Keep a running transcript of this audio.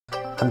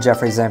I'm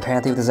Jeffrey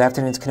Zampanthe with this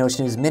afternoon's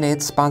Kenosha News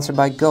Minute, sponsored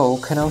by Go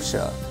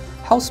Kenosha.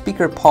 House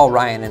Speaker Paul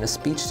Ryan in a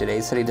speech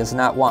today said he does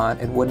not want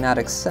and would not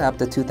accept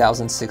the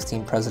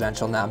 2016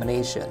 presidential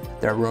nomination.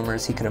 There are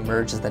rumors he could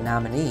emerge as the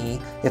nominee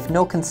if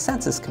no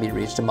consensus can be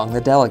reached among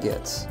the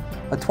delegates.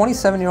 A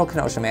 27-year-old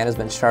Kenosha man has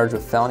been charged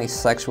with felony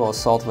sexual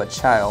assault of a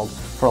child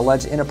for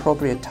alleged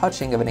inappropriate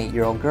touching of an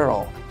 8-year-old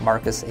girl.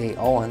 Marcus A.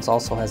 Owens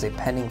also has a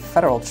pending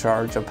federal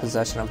charge of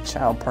possession of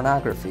child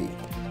pornography.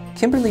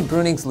 Kimberly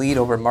Bruning's lead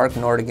over Mark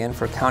Nordigan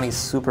for County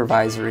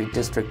Supervisory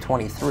District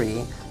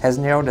 23 has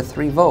narrowed to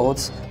 3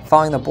 votes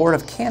following the Board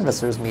of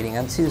Canvassers meeting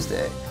on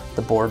Tuesday.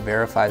 The board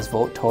verifies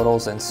vote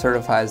totals and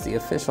certifies the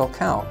official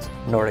count.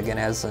 Nordigan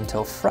has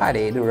until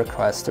Friday to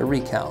request a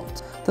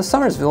recount. The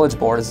Summers Village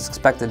Board is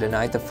expected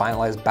tonight to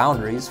finalize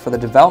boundaries for the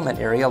development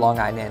area along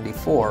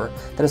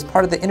I-94 that is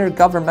part of the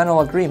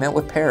intergovernmental agreement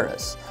with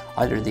Paris.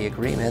 Under the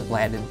agreement,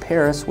 land in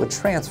Paris would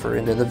transfer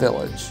into the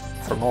village.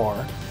 For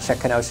more, check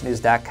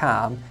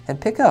KenoshaNews.com and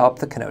pick up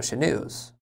the Kenosha News.